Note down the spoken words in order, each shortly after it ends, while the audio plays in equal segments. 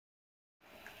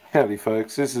Howdy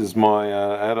folks, this is my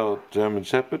adult German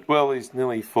Shepherd. Well, he's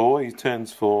nearly 4, he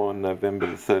turns 4 on November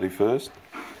the 31st.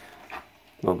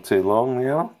 Not too long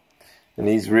now. And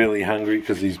he's really hungry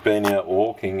because he's been out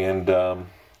walking, and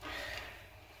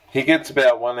he gets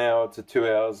about 1 hour to 2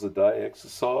 hours a day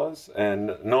exercise,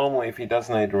 and normally if he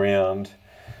doesn't eat around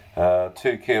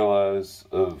 2 kilos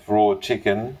of raw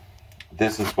chicken,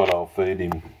 this is what I'll feed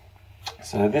him.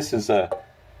 So this is a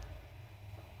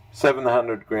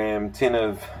 700 gram tin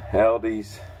of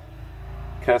Aldi's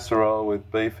casserole with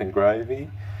beef and gravy.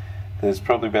 There's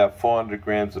probably about 400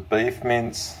 grams of beef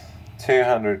mince,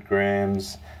 200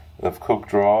 grams of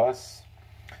cooked rice,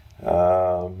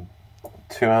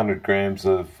 200 grams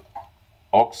of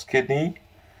ox kidney,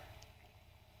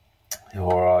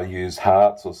 or I use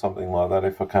hearts or something like that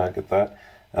if I can't get that.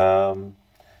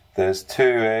 There's 2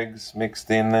 eggs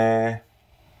mixed in there.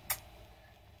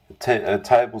 A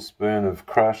tablespoon of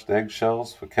crushed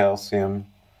eggshells for calcium.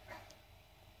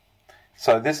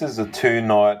 So this is a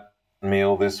 2-night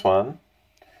meal, this one.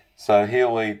 So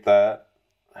he'll eat that.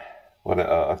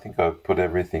 I think I've put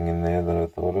everything in there that I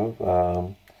thought of.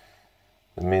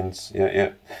 The mince,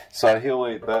 yeah. So he'll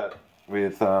eat that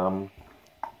with probably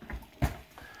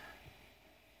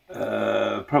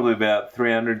about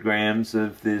 300 grams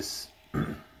of this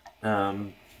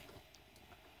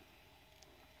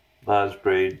large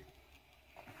breed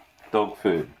dog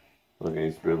food. Look,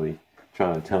 he's really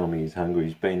trying to tell me he's hungry.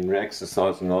 He's been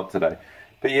exercising a lot today.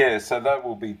 But yeah, so that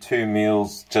will be 2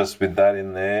 meals just with that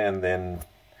in there, and then,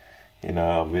 you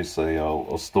know, obviously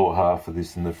I'll store half of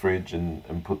this in the fridge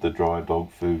and put the dry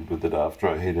dog food with it after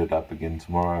I heat it up again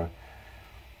tomorrow.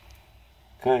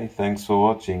 Okay, thanks for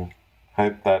watching.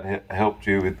 Hope that helped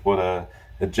you with what a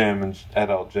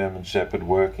adult German Shepherd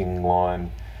working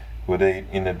line would eat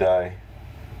in a day.